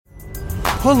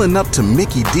Pulling up to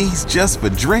Mickey D's just for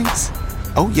drinks?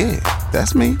 Oh yeah,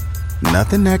 that's me.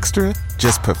 Nothing extra,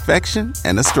 just perfection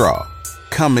and a straw.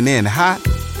 Coming in hot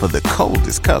for the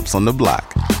coldest cups on the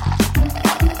block.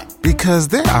 Because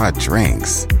there are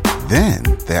drinks. Then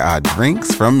there are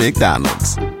drinks from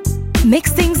McDonald's.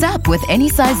 Mix things up with any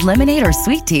size lemonade or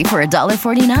sweet tea for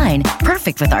 $1.49.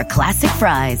 Perfect with our classic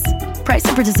fries. Price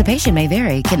and participation may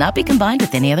vary. Cannot be combined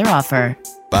with any other offer.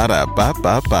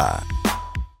 Ba-da-ba-ba-ba.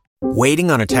 Waiting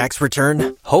on a tax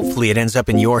return? Hopefully it ends up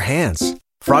in your hands.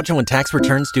 Fraudulent tax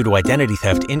returns due to identity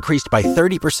theft increased by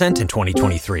 30% in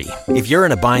 2023. If you're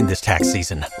in a bind this tax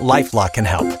season, LifeLock can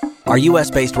help. Our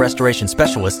U.S.-based restoration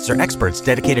specialists are experts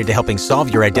dedicated to helping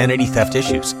solve your identity theft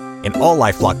issues. And all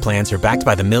LifeLock plans are backed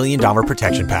by the $1 Million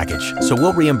Protection Package. So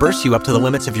we'll reimburse you up to the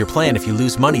limits of your plan if you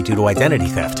lose money due to identity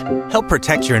theft. Help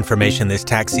protect your information this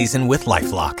tax season with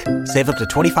LifeLock. Save up to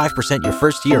 25% your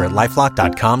first year at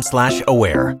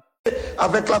LifeLock.com/aware.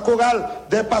 Avec la chorale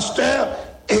des pasteurs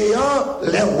ayant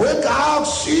les regards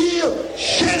sur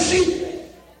Jésus,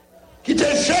 qui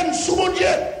était jeune sous mon Dieu.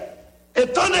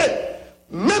 Étonné,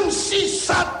 même si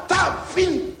ça t'a fait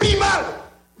plus mal,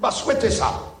 je souhaiter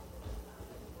ça.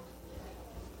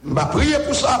 Je vais prier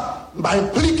pour ça, je vais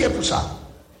impliquer pour ça.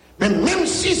 Mais même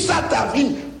si ça t'a fait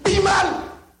plus mal,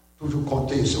 toujours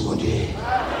compter sur mon Dieu.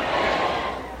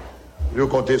 Toujours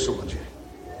compter sur mon Dieu.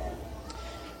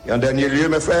 Et en dernier lieu,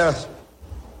 mes frères,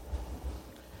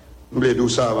 je voulais dire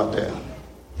ça à matin,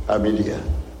 à midi.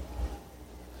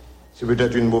 C'est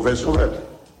peut-être une mauvaise nouvelle,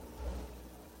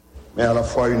 mais à la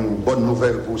fois une bonne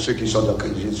nouvelle pour ceux qui sont dans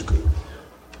Christ Jésus-Christ.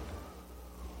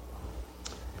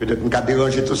 Peut-être qu'on a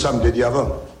dérangé tout ça, me dit avant.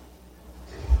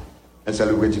 Mais c'est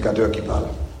le prédicateur qui parle.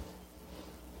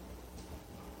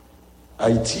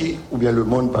 Haïti ou bien le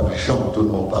monde pas chante au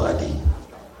nom au paradis.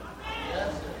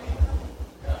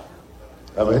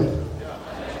 Amen.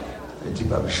 Haïti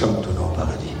pas chante au nom au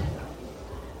paradis.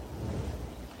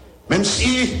 Même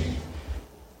si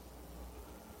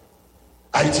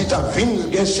Haïti t'a vu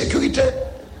une sécurité,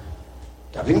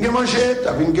 t'as vu une manger,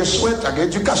 t'as vu une soin, t'as une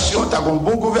éducation, t'as une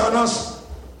bonne gouvernance,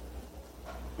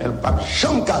 mais elle pas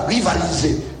jamais qu'à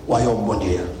rivaliser royaume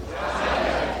mondial.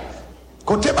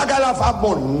 Côté bagala va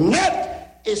bon net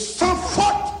et sans faute,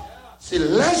 c'est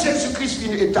là Jésus-Christ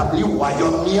qui établit le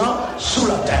royaume sous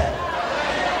la terre.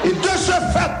 Et de ce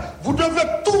fait, vous devez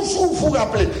toujours vous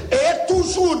rappeler et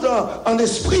toujours en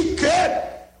esprit que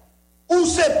où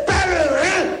ces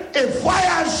pèlerins et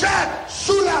voyageurs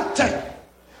sous la terre.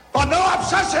 Pendant qu'on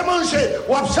cherche manger,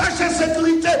 on cherche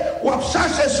sécurité, on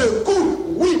cherche secours,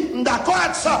 oui, d'accord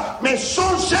avec ça, mais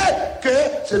songez que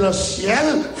c'est le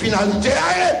ciel, finalité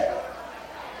à eux.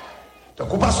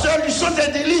 Donc, le pasteur lui sont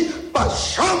des délits, pas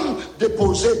jamais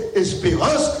déposer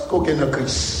espérance qu'aucun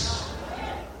Christ.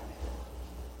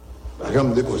 Pas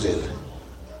jamais déposer.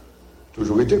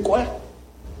 Toujours été quoi?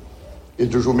 Et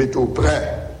toujours mettre au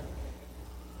prêt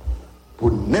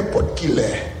pour n'importe qui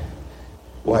l'est.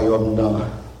 Royaume dans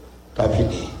ta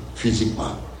fini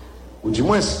physiquement. Ou du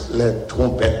moins les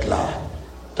trompettes là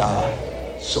t'as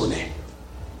sonné.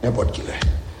 N'importe qui l'est.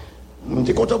 Je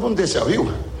suis content pour me desservir.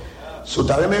 Si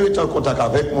tu as mérité en contact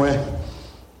avec moi,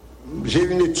 j'ai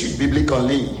une étude biblique en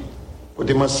ligne pour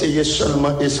m'enseigner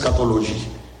seulement eschatologie.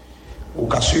 Au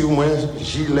cas sur moi,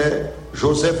 Gilet,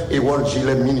 Joseph Ewald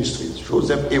Gilet Ministries.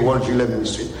 Joseph Ewald Gilet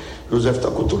Ministries. Joseph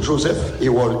Takoto, Joseph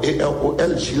Ewald,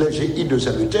 E-R-O-L, Gilet,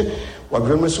 G-I-2-L-E-T. Ou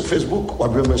bien sur Facebook, ou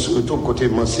bien sur YouTube, côté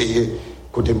m'enseigner,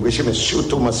 côté m'enseigner, mais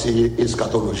surtout m'enseigner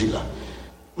eschatologie là.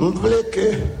 Je voulais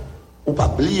que, ou pas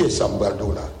oublier ça,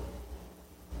 m'baldo là.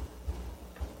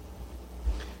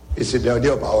 Et ces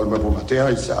dernières paroles, mais pour matin,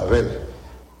 il savait,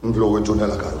 je voulais retourner à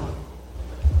la carrière.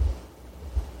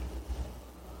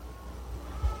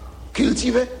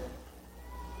 Cultiver.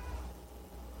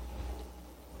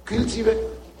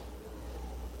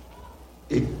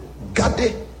 Et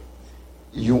garder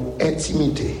une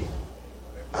intimité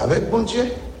avec bon Dieu,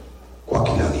 quoi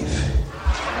qu'il arrive.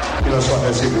 Il en soit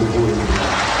merci beaucoup.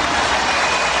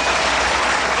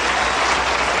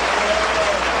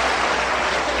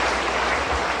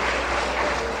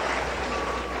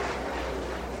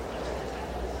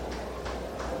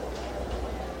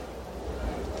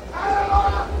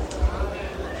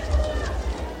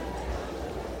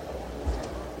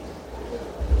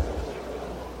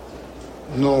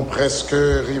 Nous presque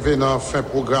arrivés dans le fin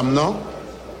programme, non?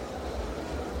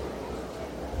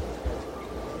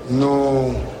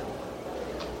 Nous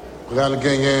allons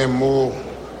gagner un mot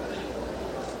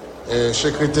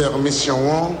secrétaire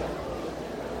mission.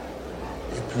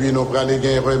 Et puis nous allons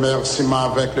gagner un remerciement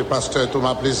avec le pasteur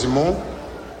Thomas Plaisimont.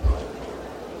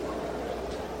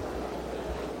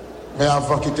 Mais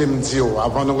avant qu'il te me dise,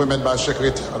 avant de remettre le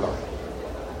secrétaire là,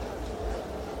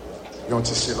 il y a un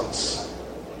petit silence.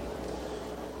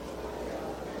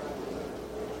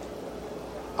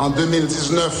 En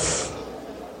 2019,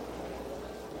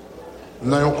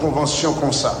 nous avons une convention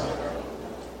comme ça.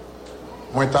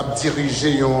 Moi, j'ai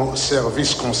dirigé un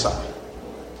service comme ça.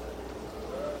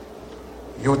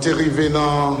 Ils ont arrivé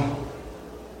dans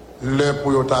l'heure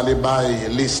pour aller bailler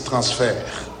les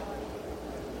transferts.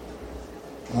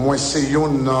 Moi, c'est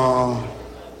un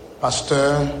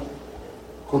pasteur,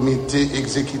 comité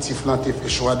exécutif, là, fait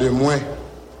choix de moi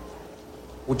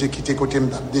pour te quitter côté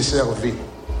me desservi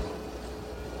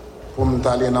pour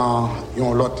m'aller dans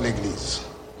l'autre l'église.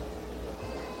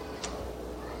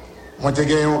 Moi, j'ai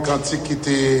gagné un cantique qui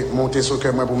était monté sur le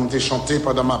cœur pour me chanter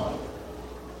pendant ma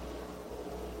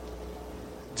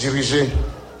dirigé.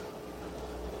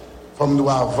 Comme nous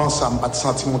avant ça, je me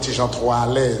senti mon petit Jean trop à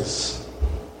l'aise.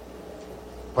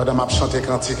 Pendant ma chanter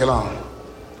cantique là,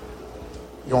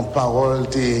 une parole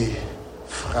t'a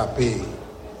frappé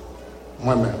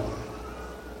moi-même.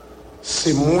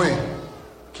 C'est moi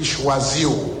qui choisis,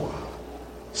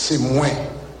 c'est moi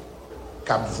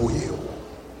qui voué.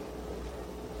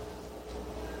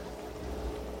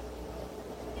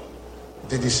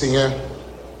 J'ai dit Seigneur,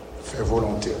 fais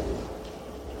volonté.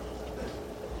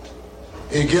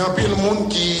 Et il y a un peu de monde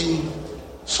qui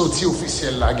sorti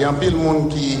officiel là, il y a un peu de monde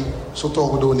qui sont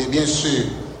ordonnés, bien sûr.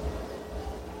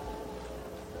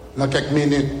 Dans quelques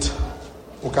minutes,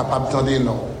 on est capable d'entendre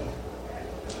non.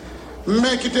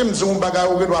 Mais qui te me dit un bagage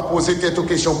où je dois poser cette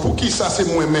question, pour qui ça c'est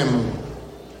moi-même?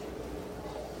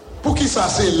 Pour qui ça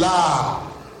c'est là?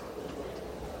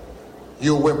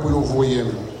 Yo ouais pour vous voyez.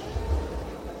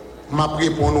 M'a pris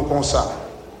pour nous comme ça.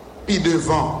 Puis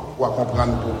devant, pour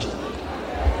comprendre pour qui.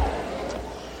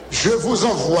 Je vous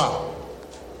envoie,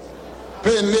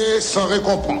 peiner sans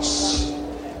récompense,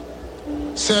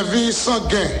 servir sans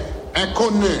gain,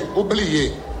 inconnu,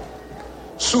 oublié,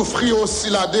 souffrir aussi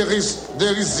la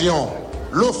dérision,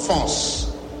 l'offense.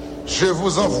 Je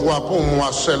vous envoie pour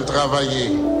moi seul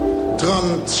travailler.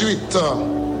 38 ans,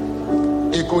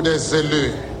 écho des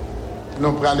élus.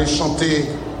 Nous pourrons aller chanter.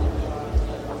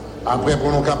 Après, pour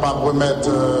nous capables de remettre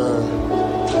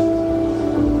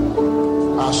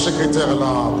un secrétaire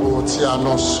là pour tirer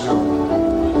annonce.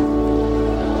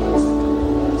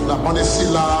 La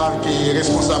pandémie là qui est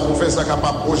responsable pour faire ça,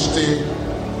 capable de projeter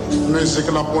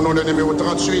musique là pour nous le numéro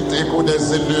 38, écho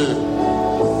des élus.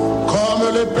 Comme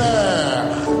le Père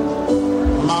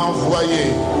m'a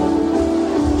envoyé,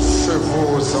 je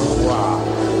vous envoie.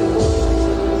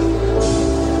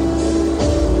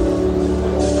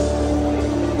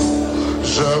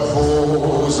 Je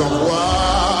vous envoie.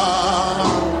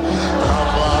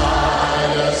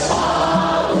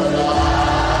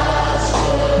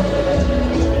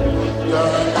 Je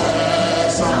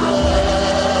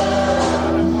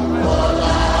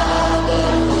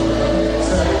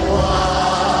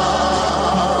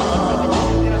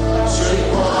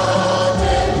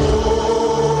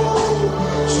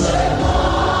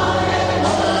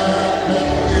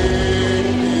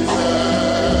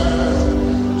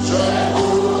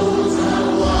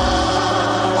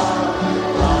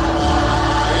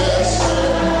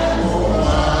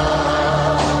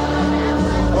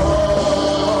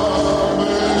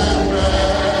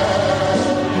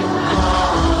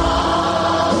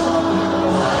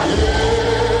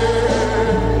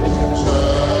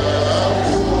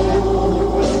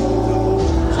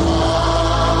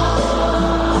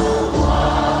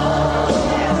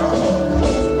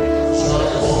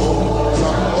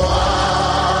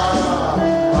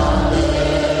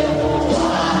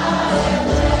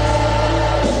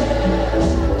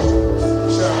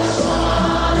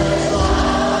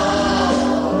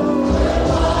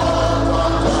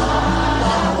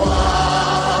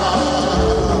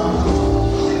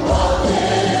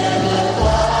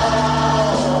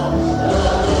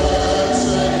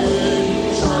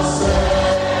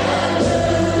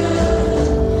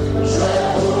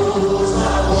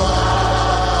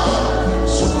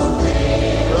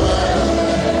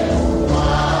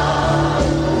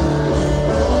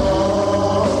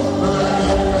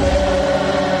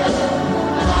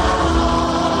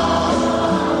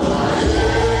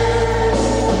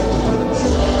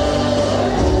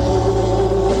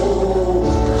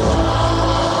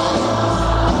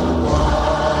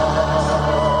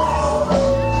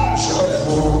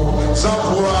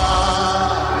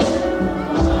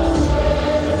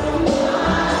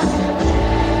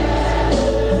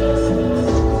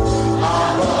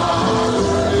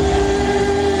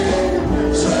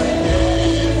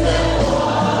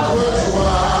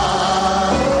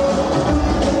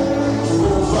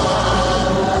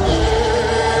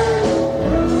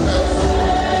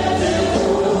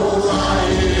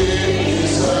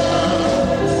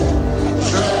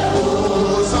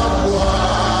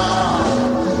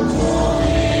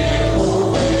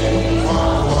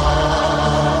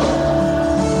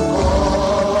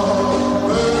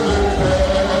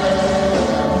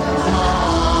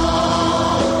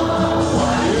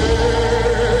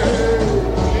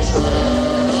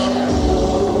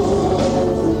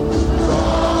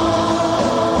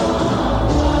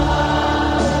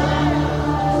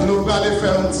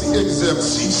petit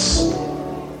exercice.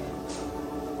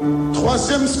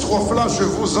 Troisième strophe là, je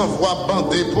vous envoie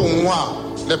bander pour moi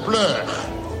les pleurs.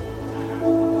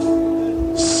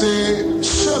 C'est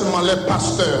seulement les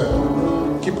pasteurs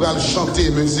qui pourraient chanter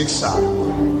musique ça.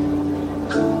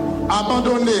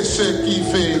 Abandonnez ce qui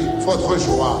fait votre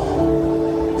joie.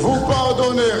 Vous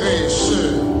pardonnerez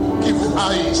ceux qui vous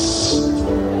haïssent.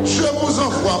 Je vous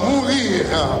envoie mourir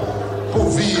pour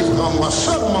vivre en moi.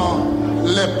 Seulement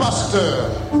les pasteurs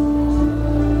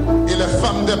et les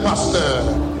femmes des pasteurs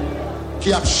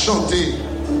qui a chanté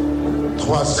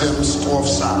troisième strophe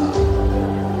ça.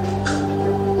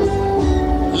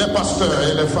 Les pasteurs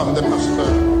et les femmes des pasteurs.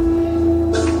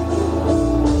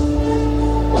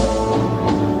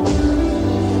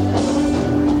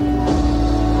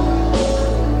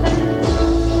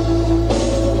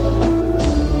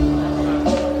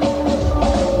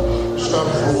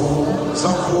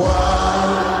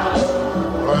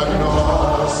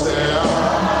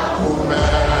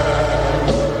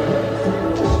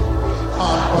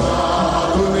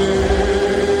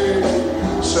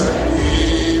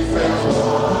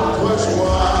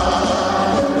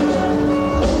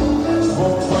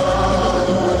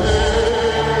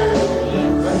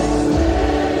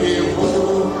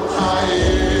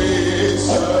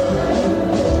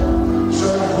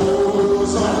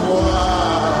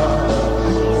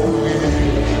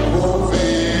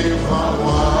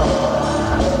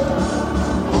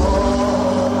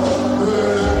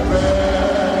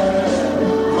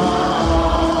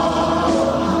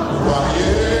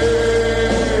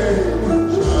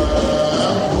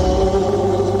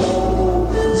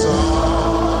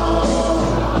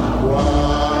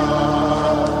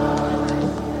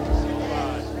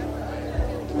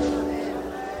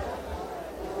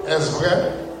 Est-ce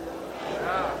vrai?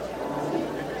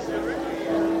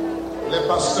 Les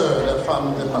pasteurs, les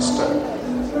femmes des pasteurs.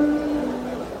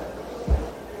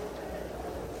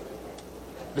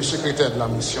 Le secrétaire de la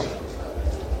mission.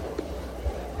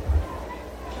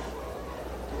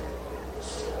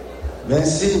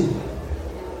 Merci.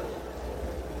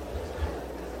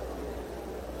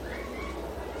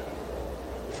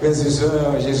 Frères et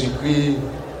sœurs, Jésus-Christ,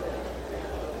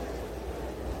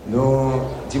 nous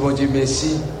disons Dieu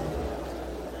merci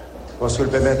parce que le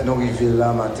permet de nous arriver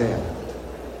là matin.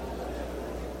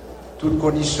 Toutes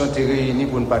conditions étaient réunies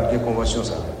pour ne pas de convention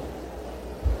ça.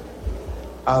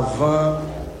 Avant,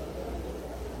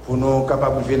 pour nous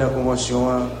capables de venir dans la convention,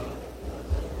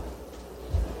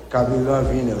 Caméra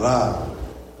vient rare.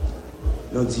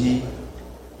 Nous dit,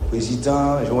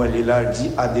 président Joël Lélard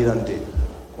dit adelante,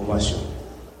 convention.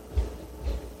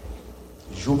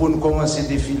 Jour pour nous commencer à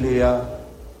défiler,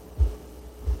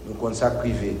 nous commençons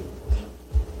privé.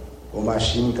 Une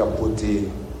machine qui a porté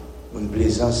une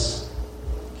plaisance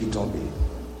qui tombait.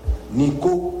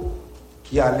 Nico,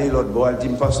 qui allait l'autre bord, dit,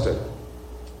 pasteur,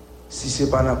 si ce n'est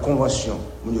pas dans la convention,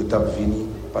 nous sommes venus,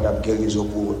 pas de raison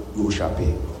pour nous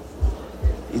échapper.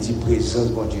 Il dit, présence,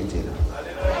 bon Dieu était là.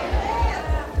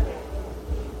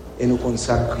 Et nous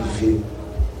commençons à priver.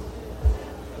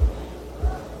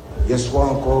 Hier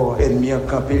soir encore, ennemi a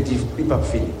campé, il dit, il n'est pas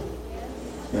fini.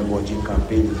 Mais bon Dieu,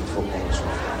 campé, il faut qu'on soit.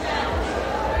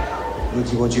 Nous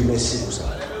disons, Dieu, merci pour ça.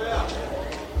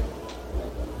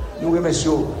 Nous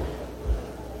remercions.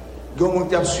 Il y a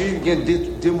des gens qui suivent, il y a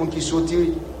des gens qui sortent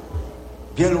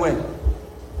bien loin.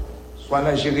 Soit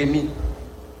dans Jérémie,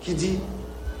 qui dit,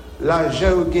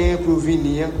 l'argent gain pour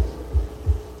venir,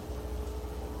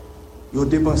 il a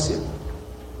dépensé.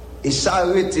 Et ça a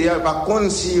arrêté, par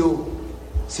contre, si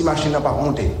la machine n'a pas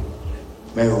monté.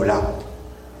 Mais là,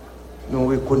 nous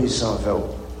reconnaissons envers vous.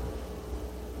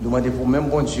 Nous demandons pour même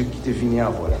bon Dieu qui est venu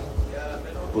avant là,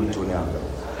 pour le tourner envers vous.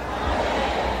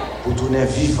 Pour tourner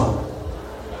vivant.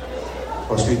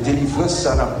 Parce que délivrance,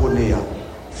 ça n'a pas donné. Il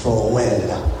faut ouais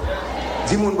là.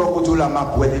 Dis-moi pour tout la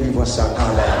map pour délivrance, ça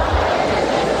quand là.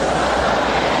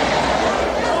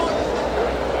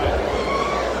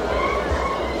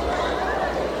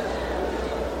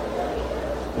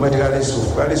 Moi, je vais aller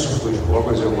souffrir toujours.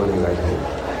 Je vais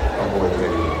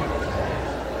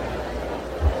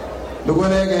nous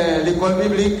connaissons l'école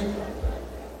biblique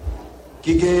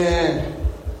qui a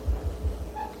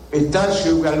un étage que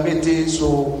vous allez mettre sur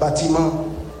le bâtiment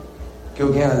que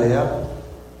vous avez en l'air.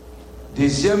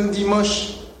 Deuxième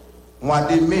dimanche, mois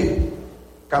de mai,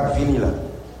 cap fini là.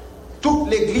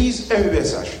 Toute l'église est un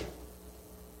USH.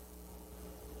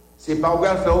 Ce n'est pas vous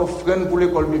faire offrande pour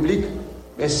l'école biblique,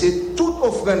 mais c'est toute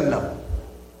offrande là.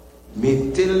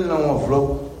 Mettez-le dans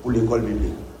l'enveloppe pour l'école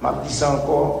biblique. Je dis ça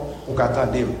encore pour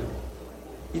qu'attendre.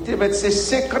 Il te met ces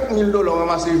 $50,000 à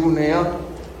ma journée.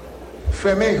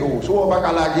 Fermez jour. Soit on va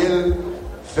à la gueule,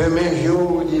 fermez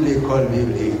jour de l'école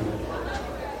biblique.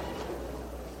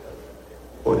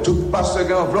 Au tout pasteur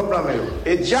qui enveloppe la main.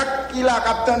 Et Jack qui l'a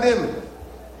capté.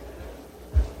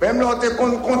 Même là,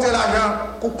 on compte l'argent,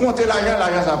 pour compter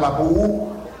l'argent, ça va pour vous,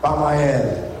 pas moyen.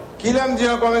 Qui l'aime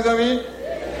dire encore, mes amis?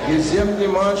 Deuxième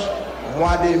dimanche,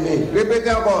 mois de mai.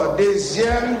 Répétez encore,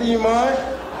 deuxième dimanche,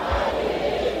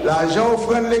 l'argent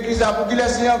offrande l'église, pour qui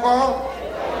laisse encore?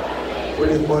 Pour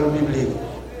l'école biblique.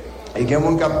 Et il y a des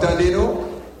gens qui attendent nous,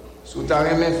 sous ta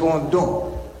remet font don.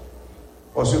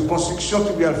 Parce que la construction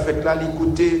qui vient faire là, il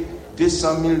coûte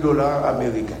 $200,000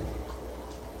 américains.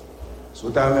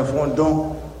 Sous ta remet font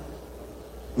don.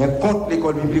 Mais contre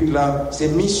l'école biblique là, c'est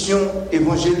mission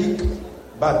évangélique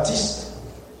baptiste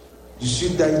du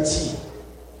sud d'Haïti,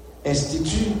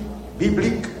 Institut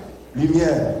biblique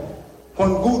Lumière.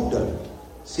 Compte good,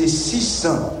 c'est 600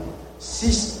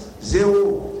 16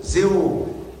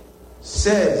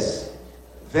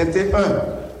 21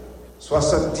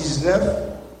 79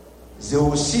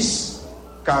 06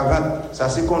 40. Ça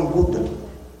c'est compte good.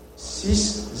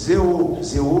 600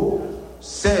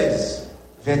 16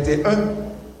 21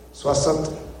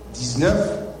 79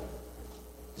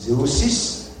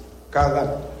 06 40.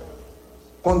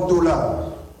 Compte dollar,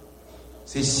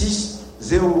 c'est 600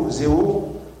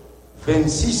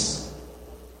 26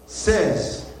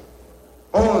 16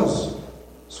 11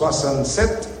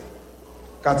 67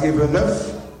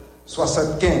 89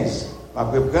 75.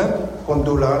 Après prendre compte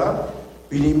dollar là,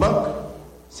 Unibank,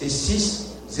 c'est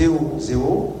 600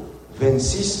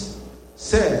 26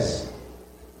 16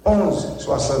 11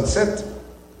 67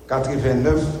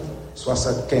 89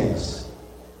 75.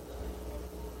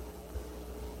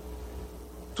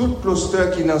 Tout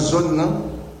cluster qui est dans la zone,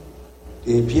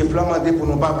 et puis flamandé pour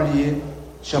ne pas oublier,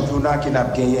 championnat qui n'a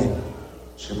pas gagné,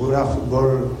 championnat de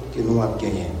football qui nous a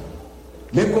gagné.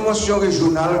 Les conventions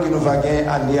régionales que nous avons gagné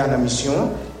année à la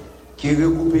mission, qui est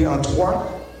regroupée en trois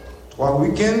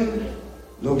week-ends.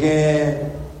 Nous avons gagné,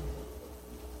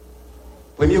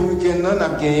 premier week-end, nous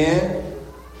avons gagné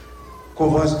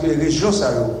région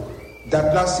Salo.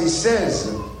 Date là, c'est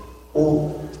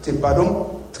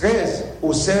 13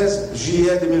 au 16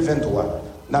 juillet 2023.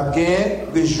 Nous avons gagné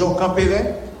région Campérin,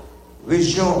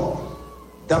 région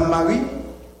Dame-Marie,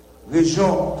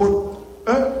 région Côte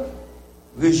 1,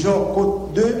 région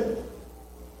Côte 2,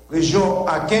 région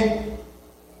Aquin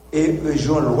et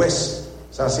région L'Ouest.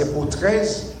 Ça, c'est pour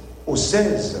 13 au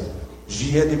 16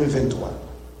 juillet 2023.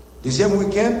 Deuxième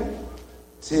week-end,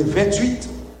 c'est 28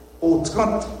 au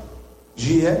 30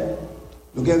 juillet.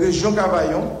 Nous avons région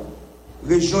Cavaillon,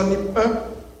 région NIP 1,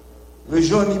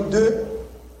 région NIP 2,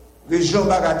 région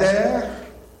Bagadère,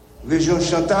 région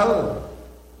Chantal,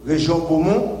 région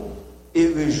Beaumont et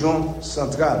région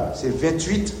Centrale. C'est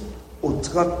 28 au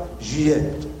 30 juillet.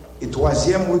 Et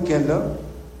troisième week-end, là,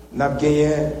 nous avons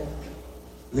gagné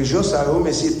région Sahara,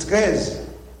 mais c'est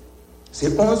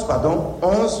 11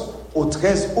 au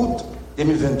 13 août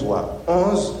 2023.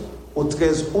 11 au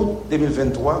 13 août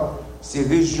 2023, c'est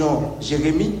région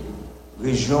Jérémie,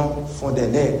 région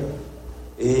Fond-des-Nègres.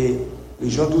 Et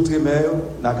région d'Outre-mer,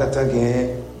 nous avons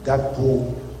gagné date pour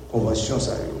convention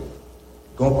Sahara.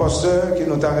 Un pasteur qui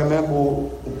nous a remis pour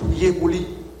prier pour lui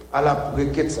à la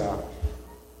requête ça.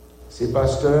 C'est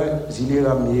pasteur Zili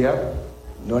Ramia,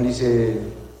 non c'est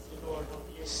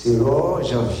l'or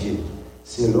janvier.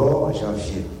 C'est l'or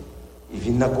janvier. Il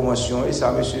vient de la convention et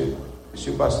ça, monsieur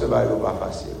pasteur, va pas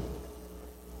facile.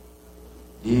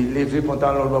 Il lève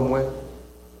pantalon dans moi,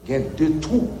 il y a 2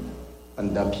 trous en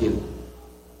dans pied.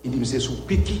 Il dit c'est sous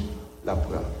piqui la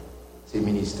prend. C'est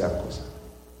ministère comme ça.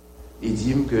 Il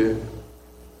dit que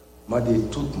moi de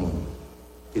tout le monde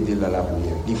aider dans la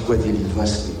prière. Il faut être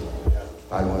délivrance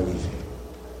pas loin arriver.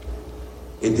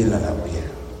 Aider dans la prière.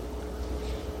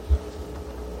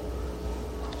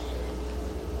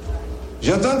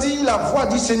 J'entendis la voix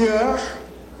du Seigneur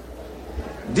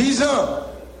disant: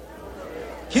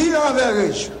 qui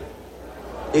l'enverrai-je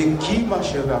et qui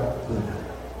marchera pour moi?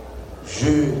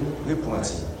 Je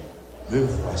répondis: me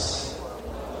voici.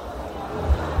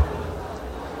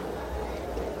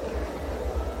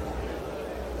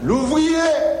 L'ouvrier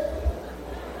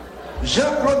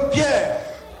Jean-Claude Pierre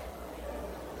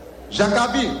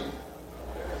Jacobi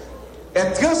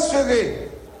est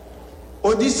transféré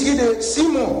au district de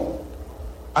Simon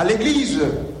à l'église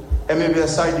M.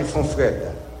 Versailles du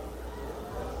Font-Fred.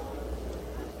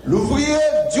 L'ouvrier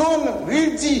John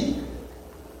Rildi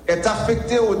est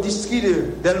affecté au district de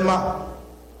Delma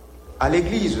à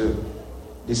l'église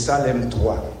de Salem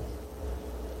 3.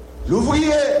 L'ouvrier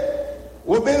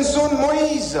Robinson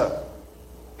Moïse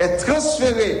est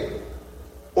transféré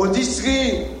au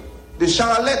district de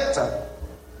Charlotte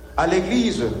à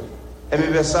l'église Aimé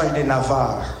Versailles de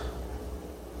Navarre.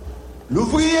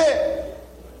 L'ouvrier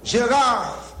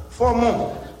Gérard Formont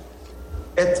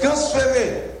est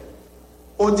transféré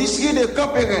au district de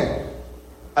Campérin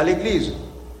à l'église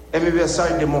Aimé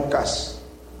Versailles de Montcasse.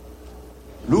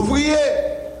 L'ouvrier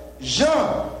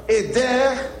Jean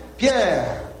Eder Pierre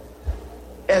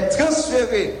est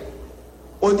transféré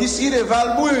au district de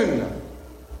Valbrune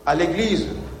à l'église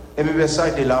Aimé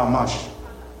Versailles de La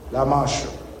Marche.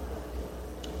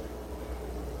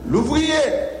 L'ouvrier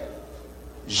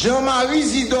Jean-Marie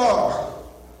Zidore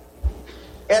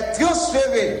est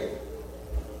transféré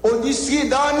au district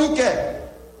d'Arniquet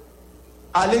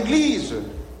à l'église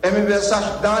Aimé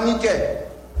Versailles d'Arniquet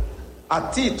à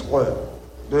titre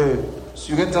de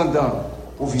surintendant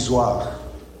provisoire.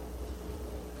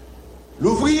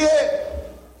 L'ouvrier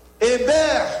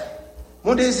Hébert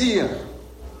Mondésir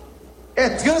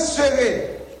est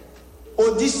transféré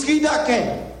au district d'Aquin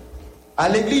à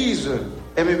l'église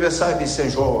Aimé Versailles de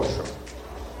Saint-Georges.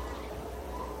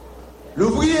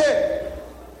 L'ouvrier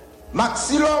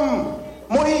Maxilom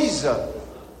Moïse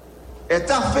est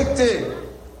affecté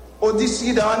au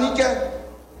district d'Arniquet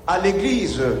à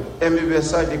l'église Aimé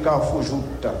Versailles de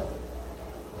Carrefour-Joute.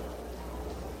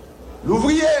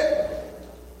 L'ouvrier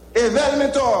Evel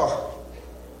Mentor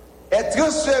est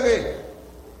transféré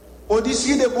au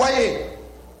district de Boyer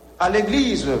à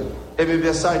l'église Aimé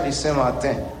Versailles de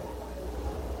Saint-Martin.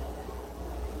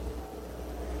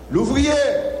 L'ouvrier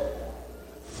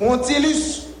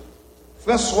Fontilus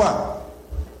François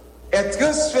est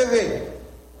transféré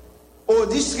au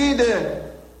district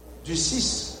du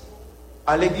 6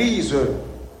 à l'église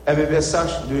Aimé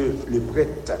Versailles de Le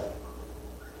Prêtre.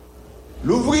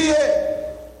 L'ouvrier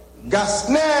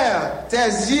Gasner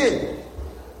Terzier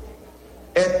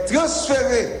est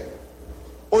transféré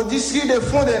au district de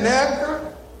Fond-des-Nègres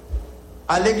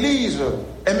à l'église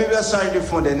Aimé Versailles de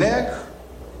Fond-des-Nègres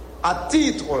à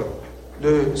titre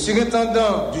de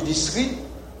surintendant du district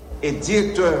et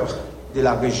directeur de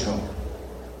la région.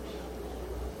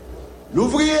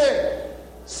 L'ouvrier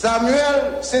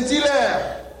Samuel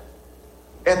Saint-Hilaire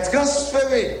est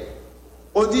transféré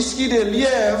au district de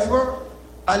Lièvre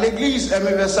à l'église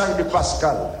Aimé Versailles de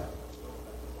Pascal.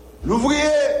 L'ouvrier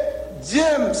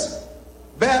James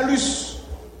Berlus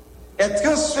est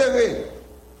transféré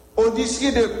au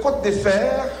district de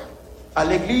Côte-de-Fer à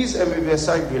l'église Aimé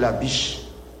Versailles de la Biche.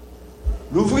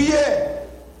 L'ouvrier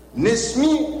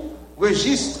Nesmi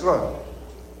Registre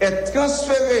est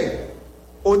transféré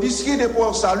au district de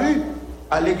Port-Salut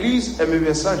à l'église Aimé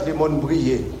Versailles de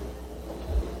Montbrier.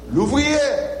 L'ouvrier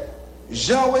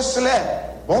Jean Wesley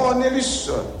Bornelus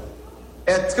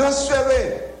est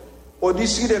transféré au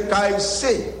district de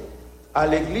KFC à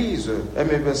l'église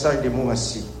Aimé Versailles de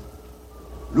Montmorency.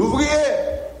 L'ouvrier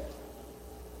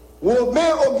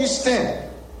Robin Augustin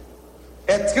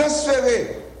est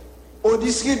transféré au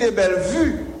district de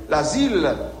Bellevue,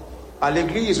 l'asile, à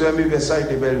l'église Aimé Versailles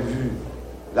de Bellevue,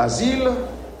 l'asile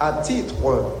à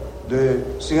titre de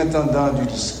surintendant du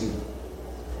district.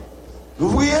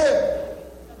 L'ouvrier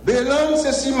Bélan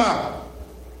Sessima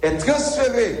est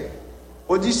transféré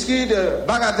au district de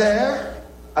Bagadère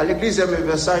à l'église Aimé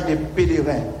Versailles de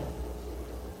Pédérin.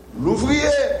 L'ouvrier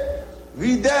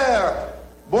Rider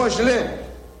Bongelin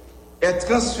est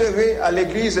transféré à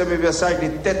l'église Aimé Versailles de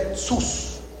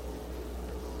Tête-Sousse.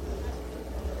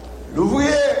 L'ouvrier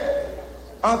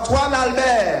Antoine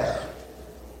Albert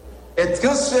est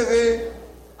transféré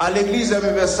à l'église Aimé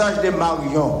Versailles de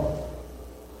Marion.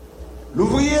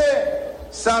 L'ouvrier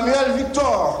Samuel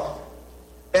Victor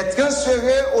est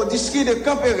transféré au district de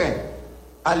Campérin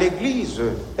à l'église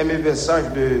Aimé Versailles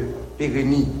de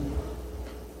Pérénie.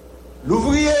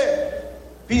 L'ouvrier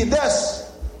Pides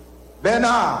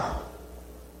Bernard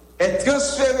est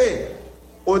transféré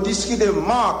au district de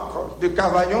Marc de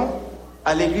Cavaillon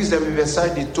à l'église Aimé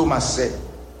Versailles de Thomaset.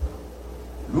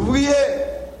 L'ouvrier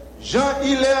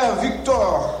Jean-Hilaire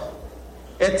Victor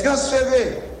est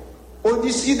transféré au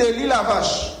district de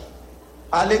l'Île-à-Vache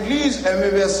à l'église Aimé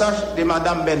Versailles de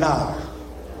Madame Bénard.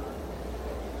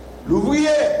 L'ouvrier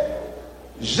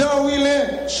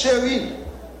Jean-Willin Chéry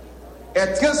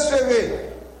est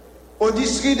transféré au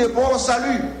district de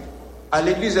Port-Salut à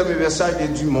l'église Aimé Versailles de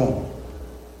Dumont.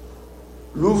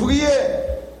 L'ouvrier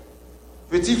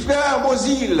Petit Frère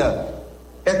Bozil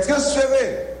est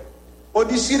transféré au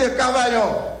district de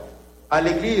Cavaillon à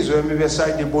l'église Aimé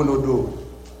Versailles de Bonodo.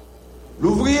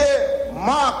 L'ouvrier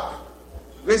Marc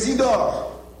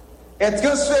Résidor est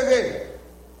transféré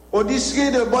au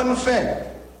district de Bonnefin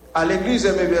à l'église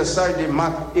Aimé Versailles de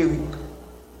Marc-Éric.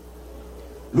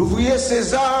 L'ouvrier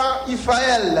César.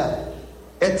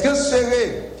 est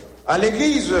transféré à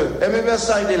l'église Aimé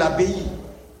Versailles de l'Abbaye.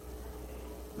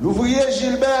 L'ouvrier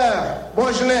Gilbert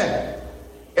Bongelin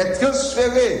est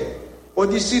transféré au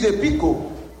district de Pico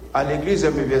à l'église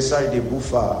universelle de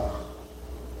Bouffard.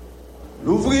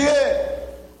 L'ouvrier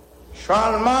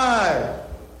Charles Maille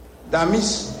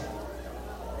d'Amis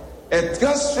est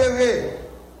transféré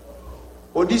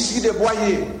au district de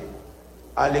Boyer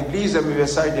à l'église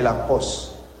universelle de la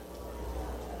Poste.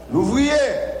 L'ouvrier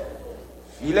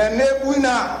Philéné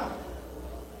Bouina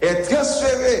est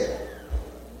transféré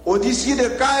au district de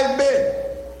KLB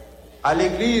à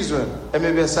l'église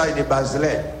universelle de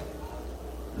Baselay.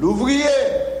 L'ouvrier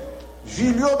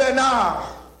Julio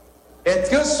Bernard est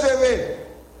transféré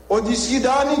au district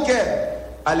d'Arniquet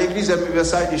à l'église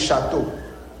universelle de Château.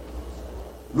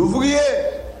 L'ouvrier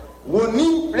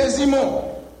Rony Plaisimont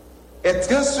est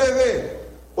transféré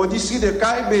au district de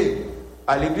KLB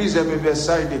à l'église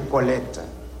universelle de Colette.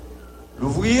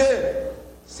 L'ouvrier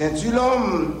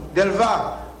Saint-Ulome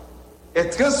d'Elva est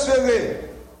transféré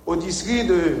au district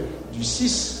du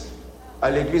 6 à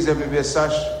l'église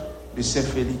universelle de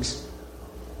Saint-Félix.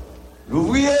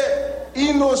 L'ouvrier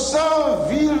Innocent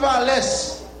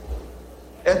Villevallès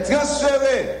est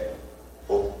transféré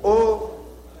au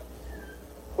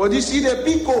district de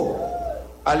Pico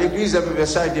à l'église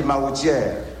universelle de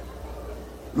Maroutière.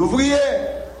 L'ouvrier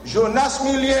Jonas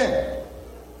Millien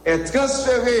est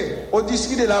transféré au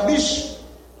district de La Biche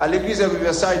à l'église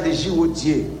universelle de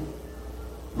Giraudier.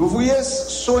 L'ouvrier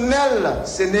Sonel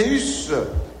Sénéus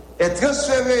est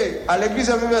transféré à l'église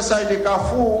universelle de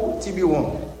Carrefour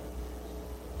Tibiron.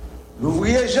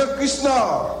 L'ouvrier Jean-Christ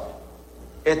Nord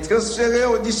est transféré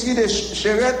au district de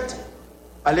Chérette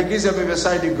à l'église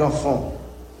universelle de Ganfond.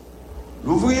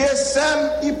 L'ouvrier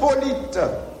Sam Hippolyte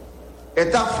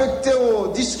est affecté au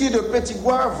district de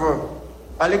Petit-Gouave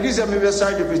à l'église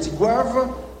universelle de Petit-Gouave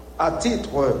à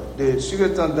titre de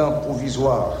surintendant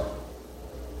provisoire.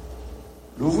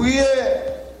 L'ouvrier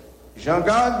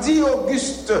Jean-Gandhi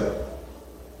Auguste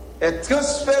est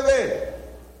transféré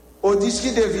au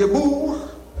district de Vieux-Bourg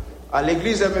à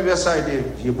l'église universelle de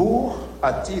Vieux-Bourg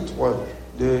à titre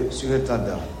de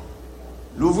surintendant.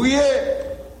 L'ouvrier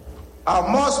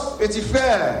Amos Petit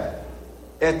Frère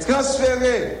est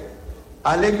transféré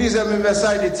à l'église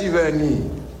universelle de Tiverny.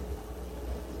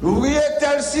 L'ouvrier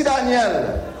Telsi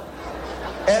Daniel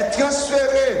est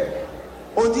transféré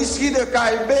au district de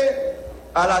KLB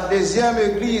à la deuxième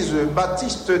église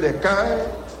baptiste des Cailles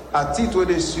à titre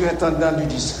de surintendant du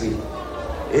district.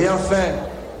 Et enfin,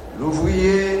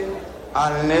 l'ouvrier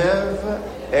Alnève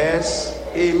S.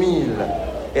 Émile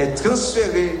est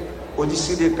transféré au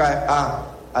district de Cailles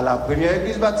à la première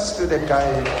église baptiste des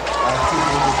Cailles à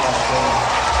titre de pasteur.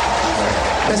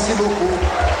 Merci beaucoup.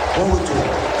 Bon retour.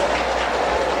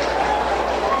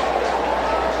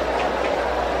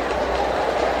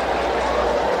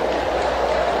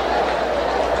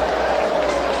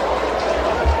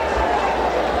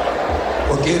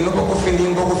 Ok, nous pouvons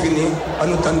finir en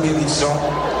nous temps de bénédiction.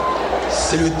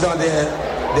 C'est le temps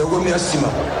des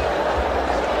remerciements.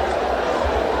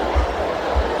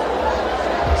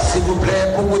 S'il vous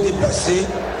plaît, pour vous déplacer,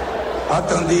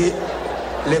 attendez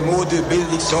les mots de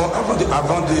bénédiction avant de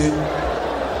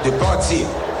partir.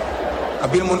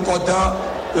 Après le monde content,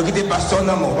 le quitter pasteur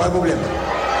non, pas de problème.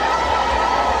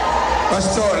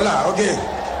 Pasteur là, ok.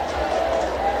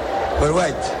 All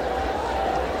right.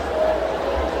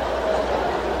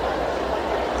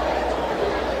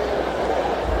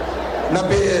 Nous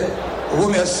avons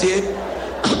remercié,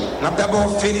 nous avons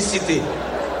d'abord félicité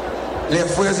les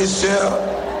frères et sœurs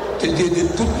de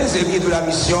toutes les églises de la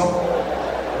mission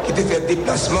qui ont fait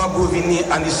déplacement pour venir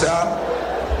à Nissa,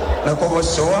 dans la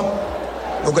convention.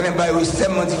 Nous connaissons pas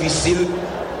extrêmement difficile,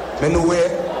 mais nous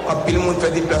avons pile monde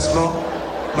fait déplacement,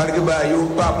 malgré que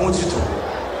pas bon du tout.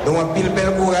 Donc on pile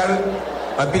belle chorale,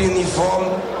 on pile uniforme.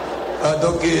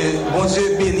 Donc bon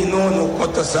Dieu bénis nous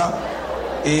comptons ça.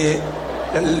 Et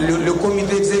le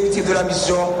comité exécutif de la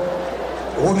mission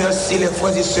remercie les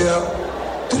frères et sœurs,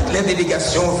 toutes les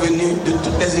délégations venues de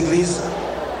toutes les églises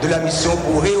de la mission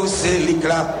pour rehausser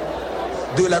l'éclat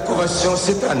de la convention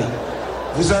cette année.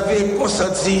 Vous avez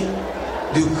consenti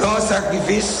de grands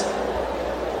sacrifices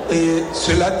et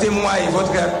cela témoigne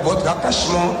votre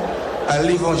attachement à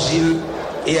l'évangile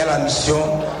et à la mission,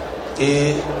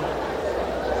 et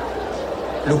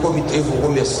le comité vous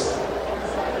remercie.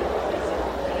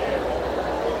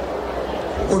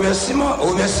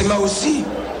 Remerciement aussi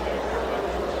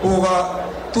pour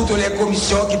toutes les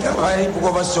commissions qui travaillent pour que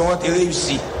la convention ait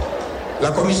réussi.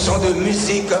 La commission de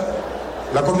musique,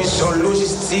 la commission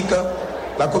logistique,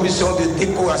 la commission de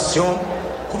décoration,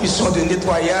 la commission de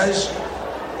nettoyage,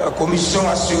 la commission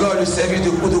assurant le service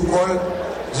de protocole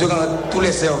durant tous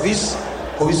les services,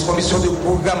 la commission de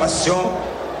programmation,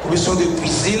 commission de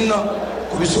cuisine,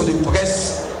 commission de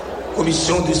presse,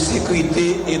 commission de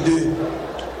sécurité et de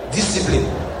discipline.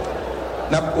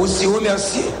 Nous avons aussi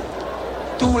remercié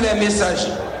tous les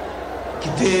messagers qui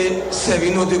t'ont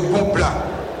servi nous de bons plats,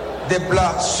 des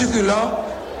plats succulents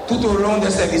tout au long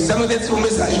des services. Ça nous dit au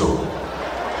message.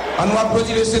 On nous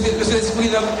applaudit le Saint-Esprit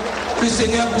du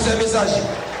Seigneur pour ces messagers.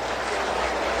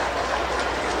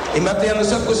 Et maintenant, nous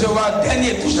sommes recevoir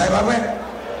dernier touche, là, pas vrai?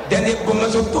 Dernier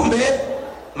moment sont tombés.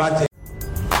 Matin.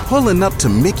 Pulling up to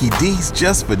Mickey D's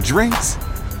just for drinks?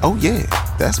 Oh yeah,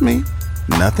 that's me.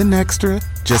 Nothing extra,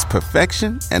 just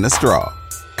perfection and a straw.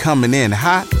 Coming in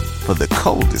hot for the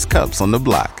coldest cups on the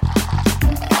block.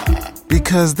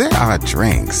 Because there are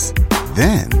drinks.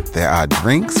 Then there are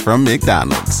drinks from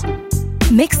McDonald's.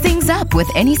 Mix things up with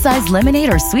any size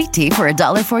lemonade or sweet tea for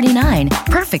 $1.49.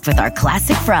 Perfect with our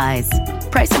classic fries.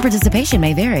 Price and participation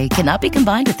may vary. Cannot be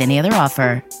combined with any other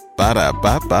offer.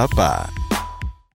 Ba-da-ba-ba-ba.